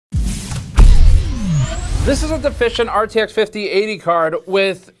This is a deficient RTX 5080 card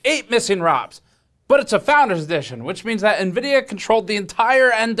with 8 missing ROPs, but it's a Founders Edition, which means that NVIDIA controlled the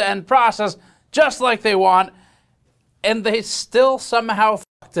entire end-to-end process just like they want, and they still somehow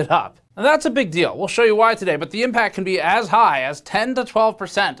fucked it up. And that's a big deal. We'll show you why today, but the impact can be as high as 10 to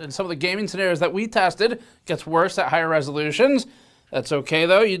 12% in some of the gaming scenarios that we tested. It gets worse at higher resolutions. That's okay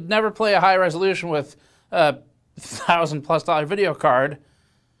though. You'd never play a high resolution with a $1,000+ video card,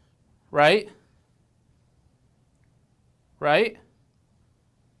 right? Right?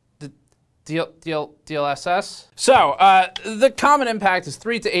 DLSS. So the common impact is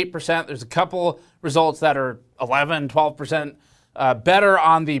 3 to 8%. There's a couple results that are 11, 12% better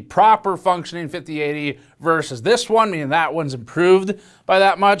on the proper functioning 5080 versus this one, meaning that one's improved by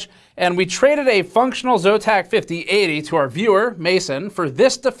that much. And we traded a functional Zotac 5080 to our viewer, Mason, for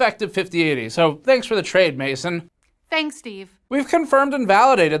this defective 5080. So thanks for the trade, Mason. Thanks, Steve. We've confirmed and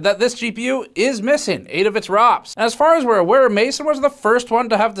validated that this GPU is missing 8 of its ROPs. And as far as we're aware, Mason was the first one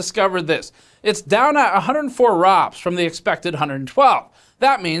to have discovered this. It's down at 104 ROPs from the expected 112.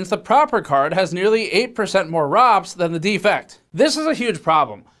 That means the proper card has nearly 8% more ROPs than the defect. This is a huge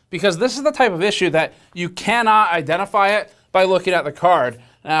problem because this is the type of issue that you cannot identify it by looking at the card.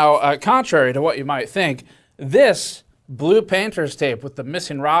 Now, contrary to what you might think, this blue painter's tape with the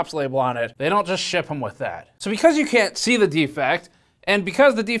missing ROPs label on it, they don't just ship them with that. So because you can't see the defect, and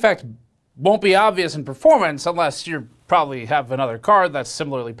because the defect won't be obvious in performance unless you probably have another card that's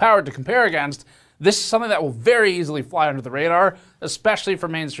similarly powered to compare against, this is something that will very easily fly under the radar, especially for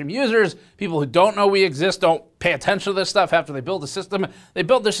mainstream users. People who don't know we exist, don't pay attention to this stuff after they build a system. They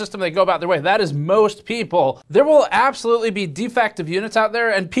build their system, they go about their way. That is most people. There will absolutely be defective units out there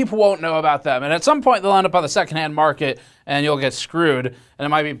and people won't know about them. And at some point they'll end up on the secondhand market and you'll get screwed. And it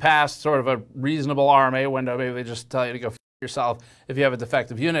might be past sort of a reasonable RMA window. Maybe they just tell you to go yourself if you have a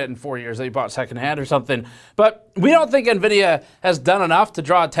defective unit in 4 years that you bought secondhand or something. But we don't think NVIDIA has done enough to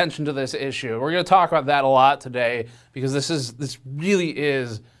draw attention to this issue. We're going to talk about that a lot today because this really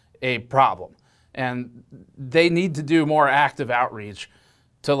is a problem. And they need to do more active outreach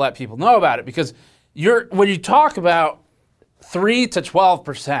to let people know about it, because when you talk about 3 to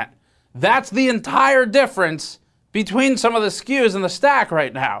 12%, that's the entire difference between some of the SKUs in the stack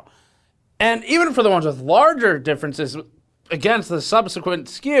right now. And even for the ones with larger differences against the subsequent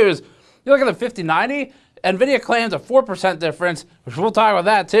SKUs, you look at the 5090, NVIDIA claims a 4% difference, which we'll talk about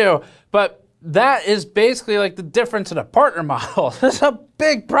that too, but that is basically like the difference in a partner model. That's a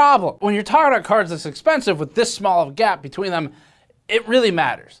big problem. When you're talking about cards this expensive with this small of a gap between them, it really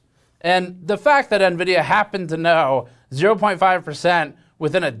matters. And the fact that NVIDIA happened to know 0.5%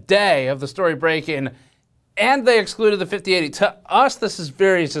 within a day of the story breaking, and they excluded the 5080, to us this is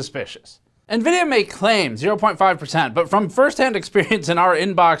very suspicious. NVIDIA may claim 0.5%, but from firsthand experience in our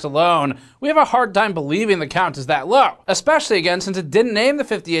inbox alone, we have a hard time believing the count is that low, especially again since it didn't name the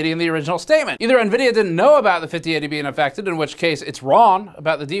 5080 in the original statement. Either NVIDIA didn't know about the 5080 being affected, in which case it's wrong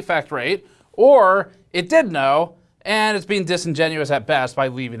about the defect rate, or it did know, and it's being disingenuous at best by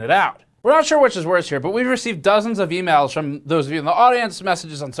leaving it out. We're not sure which is worse here, but we've received dozens of emails from those of you in the audience,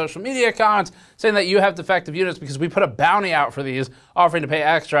 messages on social media, comments, saying that you have defective units because we put a bounty out for these, offering to pay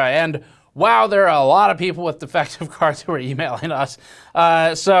extra, and wow, there are a lot of people with defective cards who are emailing us.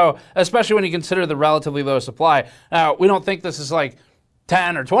 So, especially when you consider the relatively low supply. Now, we don't think this is like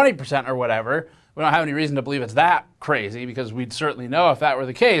 10 or 20% or whatever. We don't have any reason to believe it's that crazy because we'd certainly know if that were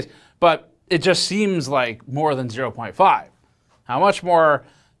the case, but it just seems like more than 0.5. How much more?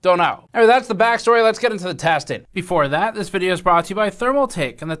 Don't know. Anyway, that's the backstory. Let's get into the testing. Before that, this video is brought to you by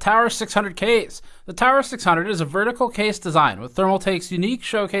Thermaltake and the Tower 600 case. The Tower 600 is a vertical case design with Thermaltake's unique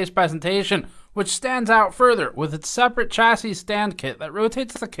showcase presentation, which stands out further with its separate chassis stand kit that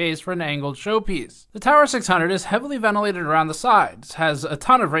rotates the case for an angled showpiece. The Tower 600 is heavily ventilated around the sides, has a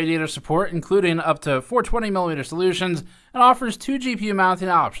ton of radiator support including up to 420mm solutions, and offers 2 GPU mounting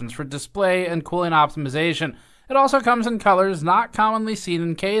options for display and cooling optimization. It also comes in colors not commonly seen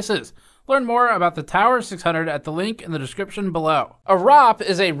in cases. Learn more about the Tower 600 at the link in the description below. A ROP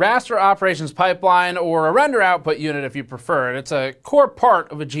is a raster operations pipeline, or a render output unit if you prefer. It's a core part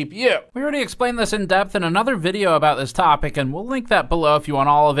of a GPU. We already explained this in depth in another video about this topic, and we'll link that below if you want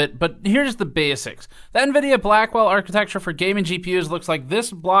all of it, but here's the basics. The NVIDIA Blackwell architecture for gaming GPUs looks like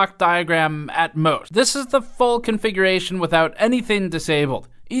this block diagram at most. This is the full configuration without anything disabled.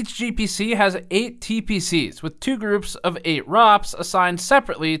 Each GPC has 8 TPCs, with 2 groups of 8 ROPs assigned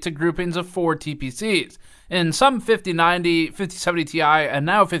separately to groupings of 4 TPCs. In some 5090, 5070 Ti, and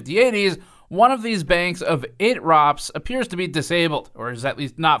now 5080s, one of these banks of 8 ROPs appears to be disabled, or is at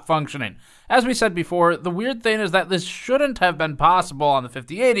least not functioning. As we said before, the weird thing is that this shouldn't have been possible on the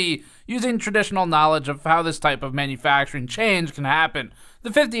 5080 using traditional knowledge of how this type of manufacturing change can happen.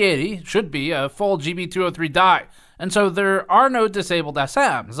 The 5080 should be a full GB203 die, and so there are no disabled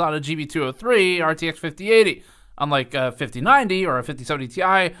SMs on a GB203 RTX 5080. Unlike a 5090 or a 5070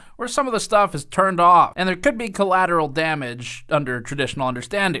 Ti, where some of the stuff is turned off, and there could be collateral damage under traditional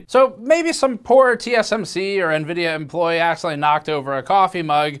understanding. So maybe some poor TSMC or NVIDIA employee accidentally knocked over a coffee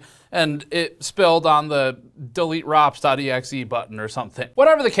mug and it spilled on the delete ROPS.exe button or something.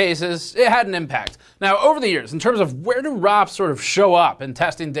 Whatever the case is, it had an impact. Now, over the years, in terms of where do ROPS sort of show up in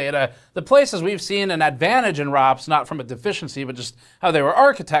testing data, the places we've seen an advantage in ROPS, not from a deficiency, but just how they were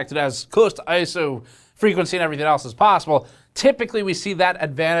architected as close to ISO frequency and everything else as possible, typically we see that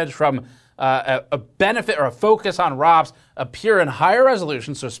advantage from a benefit or a focus on ROPS appear in higher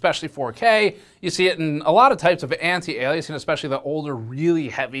resolution, so especially 4K. You see it in a lot of types of anti-aliasing, especially the older, really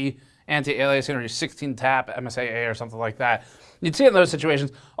heavy anti-aliasing or your 16-tap MSAA or something like that. You'd see it in those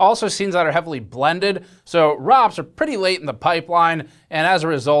situations. Also scenes that are heavily blended, so ROPS are pretty late in the pipeline, and as a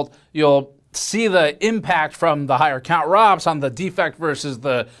result, you'll see the impact from the higher count ROPS on the defect versus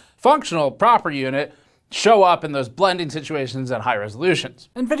the functional proper unit show up in those blending situations at high resolutions.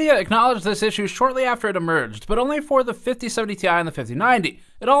 NVIDIA acknowledged this issue shortly after it emerged, but only for the 5070 Ti and the 5090.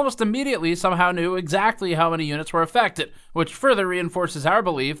 It almost immediately somehow knew exactly how many units were affected, which further reinforces our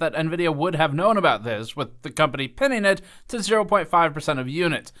belief that NVIDIA would have known about this, with the company pinning it to 0.5% of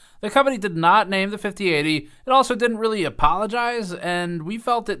units. The company did not name the 5080, it also didn't really apologize, and we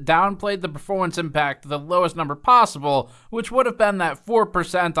felt it downplayed the performance impact to the lowest number possible, which would have been that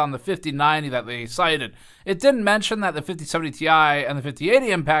 4% on the 5090 that they cited. It didn't mention that the 5070 Ti and the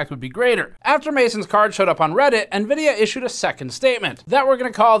 5080 impact would be greater. After Mason's card showed up on Reddit, NVIDIA issued a second statement that we're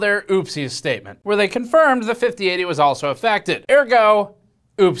going to call their oopsies statement, where they confirmed the 5080 was also affected. Ergo,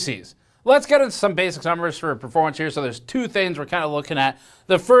 oopsies. Let's get into some basic numbers for performance here. So there's two things we're kind of looking at.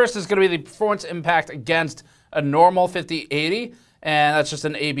 The first is going to be the performance impact against a normal 5080. And that's just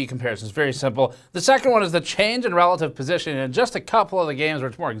an A-B comparison. It's very simple. The second one is the change in relative position in just a couple of the games where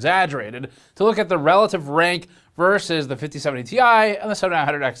it's more exaggerated to look at the relative rank versus the 5070 Ti and the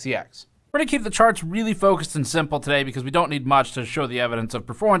 7900 XTX. We're going to keep the charts really focused and simple today because we don't need much to show the evidence of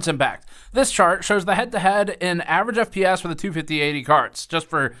performance impact. This chart shows the head-to-head in average FPS for the two 5080 cards, just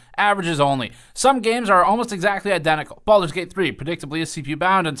for averages only. Some games are almost exactly identical. Baldur's Gate 3 predictably is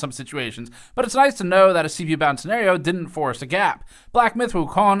CPU-bound in some situations, but it's nice to know that a CPU-bound scenario didn't force a gap. Black Myth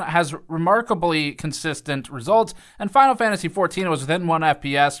Wukong has remarkably consistent results, and Final Fantasy XIV was within 1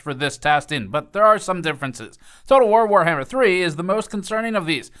 FPS for this testing, but there are some differences. Total War Warhammer III is the most concerning of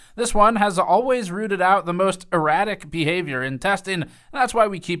these. This one has always rooted out the most erratic behavior in testing, and that's why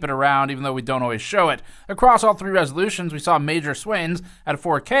we keep it around even though we don't always show it. Across all three resolutions, we saw major swings. At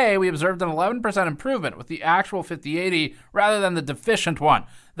 4K, we observed an 11% improvement with the actual 5080 rather than the deficient one.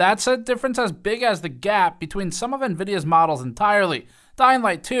 That's a difference as big as the gap between some of NVIDIA's models entirely. Dying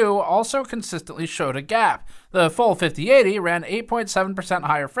Light 2 also consistently showed a gap. The full 5080 ran 8.7%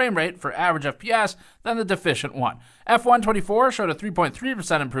 higher frame rate for average FPS than the deficient one. F124 showed a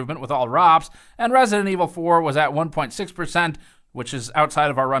 3.3% improvement with all ROPs, and Resident Evil 4 was at 1.6%, which is outside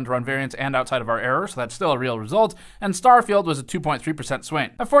of our run-to-run variance and outside of our error, so that's still a real result, and Starfield was a 2.3%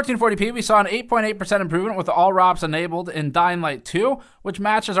 swing. At 1440p, we saw an 8.8% improvement with all ROPs enabled in Dying Light 2, which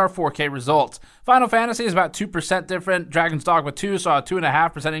matches our 4K results. Final Fantasy is about 2% different, Dragon's Dogma 2 saw a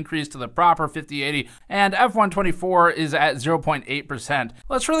 2.5% increase to the proper 5080, and F124 is at 0.8%.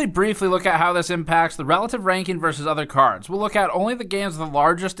 Let's really briefly look at how this impacts the relative ranking versus other cards. We'll look at only the games with the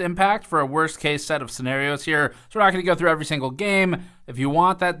largest impact for a worst-case set of scenarios here, so we're not going to go through every single game. If you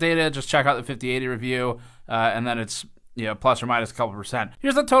want that data, just check out the 5080 review, and then it's plus or minus a couple percent.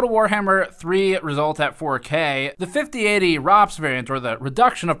 Here's the total Warhammer 3 result at 4K. The 5080 ROPS variant, or the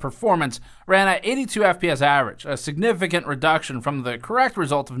reduction of performance, ran at 82 FPS average, a significant reduction from the correct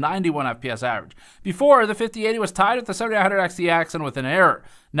result of 91 FPS average. Before, the 5080 was tied with the 7900 XTX and with an error.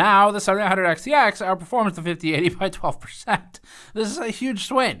 Now, the 7900 XTX outperforms the 5080 by 12%. This is a huge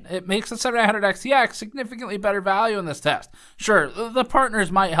swing. It makes the 7900 XTX significantly better value in this test. Sure, the partners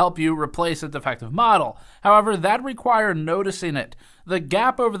might help you replace a defective model. However, that requires noticing it. The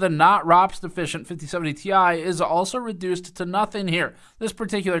gap over the not ROPS deficient 5070 Ti is also reduced to nothing here. This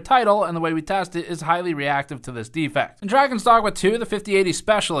particular title, and the way we test it, is highly reactive to this defect. In Dragon's Dogma 2, the 5080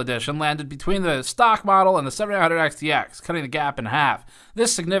 Special Edition landed between the stock model and the 7900 XTX, cutting the gap in half.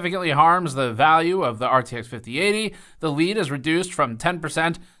 This significantly harms the value of the RTX 5080. The lead is reduced from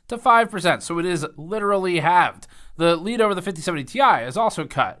 10% to 5%, so it is literally halved. The lead over the 5070 Ti is also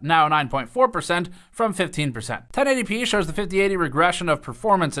cut, now 9.4% from 15%. 1080p shows the 5080 regression of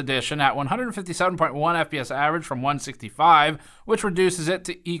Performance Edition at 157.1 FPS average from 165, which reduces it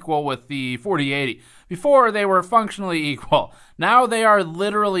to equal with the 4080. Before, they were functionally equal. Now they are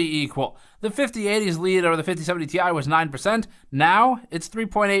literally equal. The 5080's lead over the 5070 Ti was 9%. Now it's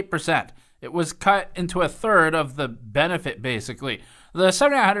 3.8%. It was cut into a third of the benefit, basically. The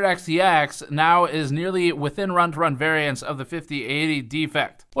 7900 XTX now is nearly within run-to-run variance of the 5080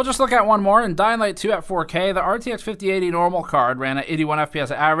 defect. We'll just look at one more. In Dying Light 2 at 4K, the RTX 5080 normal card ran at 81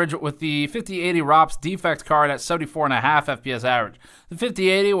 FPS average, with the 5080 ROPS defect card at 74.5 FPS average. The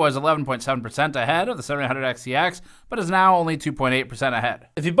 5080 was 11.7% ahead of the 7900 XTX, but is now only 2.8% ahead.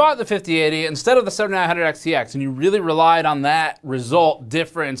 If you bought the 5080 instead of the 7900 XTX and you really relied on that result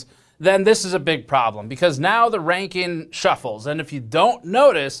difference, then this is a big problem, because now the ranking shuffles, and if you don't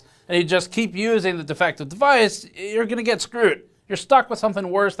notice and you just keep using the defective device, you're gonna get screwed. You're stuck with something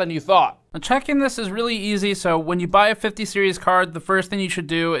worse than you thought. Now, checking this is really easy. So when you buy a 50 series card, the first thing you should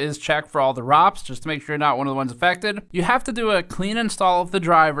do is check for all the ROPS, just to make sure you're not one of the ones affected. You have to do a clean install of the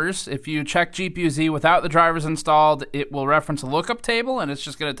drivers. If you check GPU-Z without the drivers installed, it will reference a lookup table, and it's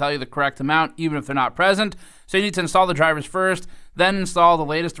just gonna tell you the correct amount, even if they're not present. So you need to install the drivers first, then install the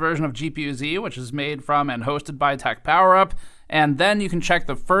latest version of GPU-Z, which is made from and hosted by Tech PowerUp, and then you can check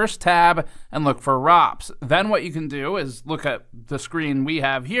the first tab and look for ROPS. Then what you can do is look at the screen we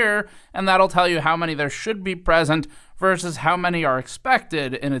have here, and that'll tell you how many there should be present versus how many are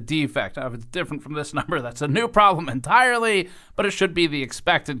expected in a defect. Now, if it's different from this number, that's a new problem entirely, but it should be the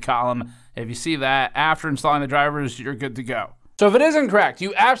expected column. If you see that after installing the drivers, you're good to go. So if it is incorrect,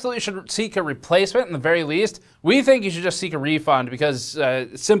 you absolutely should seek a replacement in the very least. We think you should just seek a refund because,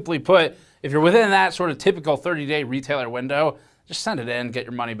 simply put, if you're within that sort of typical 30-day retailer window, just send it in, get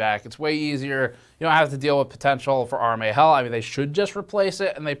your money back. It's way easier. You don't have to deal with potential for RMA hell. I mean, they should just replace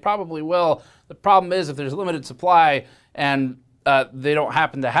it, and they probably will. The problem is if there's limited supply and they don't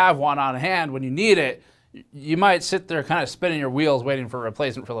happen to have one on hand when you need it, you might sit there kind of spinning your wheels waiting for a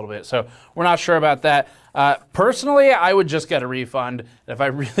replacement for a little bit. So we're not sure about that. Personally, I would just get a refund. If I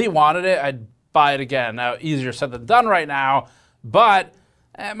really wanted it, I'd buy it again. Now, easier said than done right now, but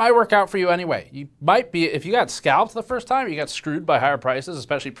it might work out for you anyway. You might be, if you got scalped the first time, you got screwed by higher prices,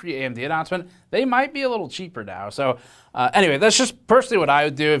 especially pre-AMD announcement, they might be a little cheaper now. So anyway, that's just personally what I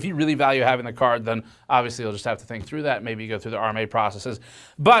would do. If you really value having the card, then obviously you'll just have to think through that. Maybe you go through the RMA processes.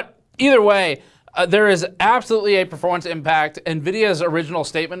 But either way, there is absolutely a performance impact. NVIDIA's original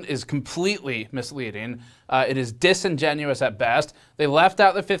statement is completely misleading. It is disingenuous at best. They left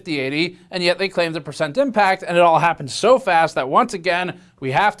out the 5080, and yet they claimed a percent impact, and it all happened so fast that once again,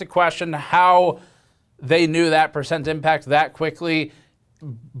 we have to question how they knew that percent impact that quickly,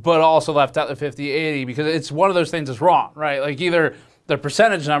 but also left out the 5080, because it's one of those things that's wrong, right? Like either the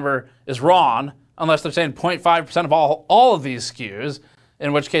percentage number is wrong, unless they're saying 0.5% of all of these SKUs,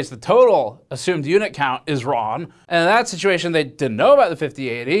 in which case the total assumed unit count is wrong. And in that situation, they didn't know about the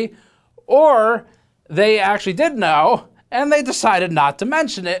 5080, or they actually did know, and they decided not to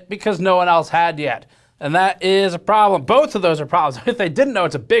mention it because no one else had yet. And that is a problem. Both of those are problems. If they didn't know,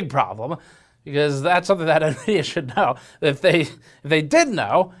 it's a big problem, because that's something that NVIDIA should know. If they did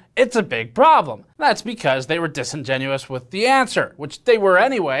know, it's a big problem. That's because they were disingenuous with the answer, which they were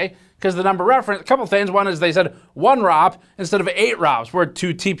anyway, because the number reference, a couple things. One is they said 1 ROP instead of 8 ROPs, where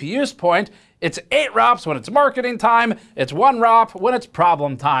to TPU's point, it's 8 ROPs when it's marketing time, it's 1 ROP when it's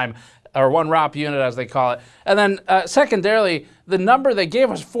problem time, or 1 ROP unit as they call it. And then secondarily, the number they gave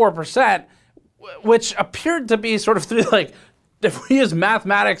was 4%, which appeared to be sort of through like, if we use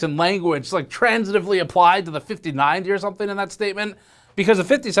mathematics and language, like transitively applied to the 5090 or something in that statement, because the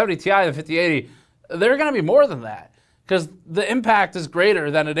 5070 Ti and the 5080, they're gonna be more than that, because the impact is greater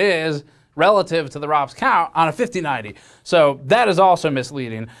than it is relative to the ROPS count on a 5090. So that is also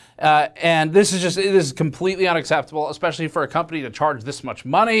misleading. And this is completely unacceptable, especially for a company to charge this much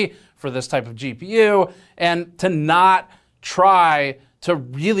money for this type of GPU and to not try to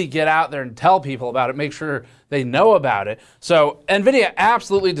really get out there and tell people about it, make sure they know about it. So NVIDIA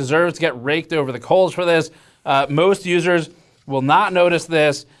absolutely deserves to get raked over the coals for this. Most users will not notice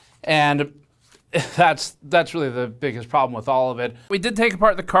this, and that's really the biggest problem with all of it. We did take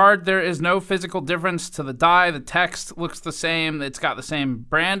apart the card. There is no physical difference to the die. The text looks the same. It's got the same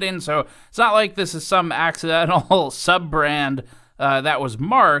branding, so it's not like this is some accidental sub-brand that was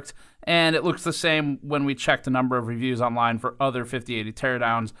marked, and it looks the same when we checked a number of reviews online for other 5080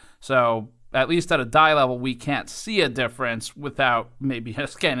 teardowns. So at least at a die level, we can't see a difference without maybe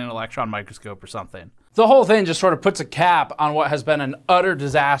scanning an electron microscope or something. The whole thing just sort of puts a cap on what has been an utter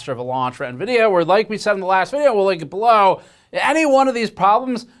disaster of a launch for NVIDIA, where, like we said in the last video, we'll link it below, any one of these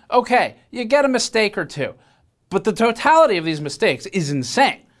problems, okay, you get a mistake or two. But the totality of these mistakes is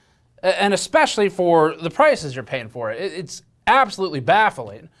insane. And especially for the prices you're paying for it. It's absolutely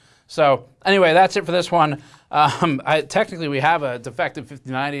baffling. So anyway, that's it for this one. Technically, we have a defective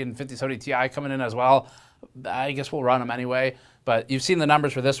 5090 and 5070 Ti coming in as well. I guess we'll run them anyway. But you've seen the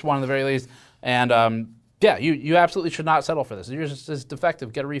numbers for this one at the very least. And yeah, you absolutely should not settle for this. If yours is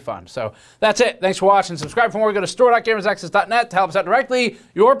defective, get a refund. So that's it. Thanks for watching. Subscribe for more. Go to store.gamersnexus.net to help us out directly.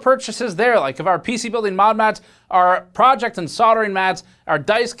 Your purchases there, like of our PC building mod mats, our project and soldering mats, our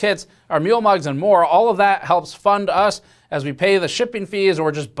dice kits, our mule mugs, and more. All of that helps fund us as we pay the shipping fees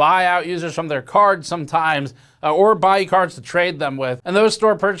or just buy out users from their cards sometimes, or buy cards to trade them with. And those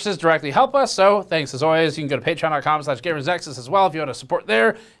store purchases directly help us, so thanks as always. You can go to patreon.com/gamersnexus as well if you want to support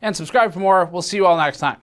there, and subscribe for more. We'll see you all next time.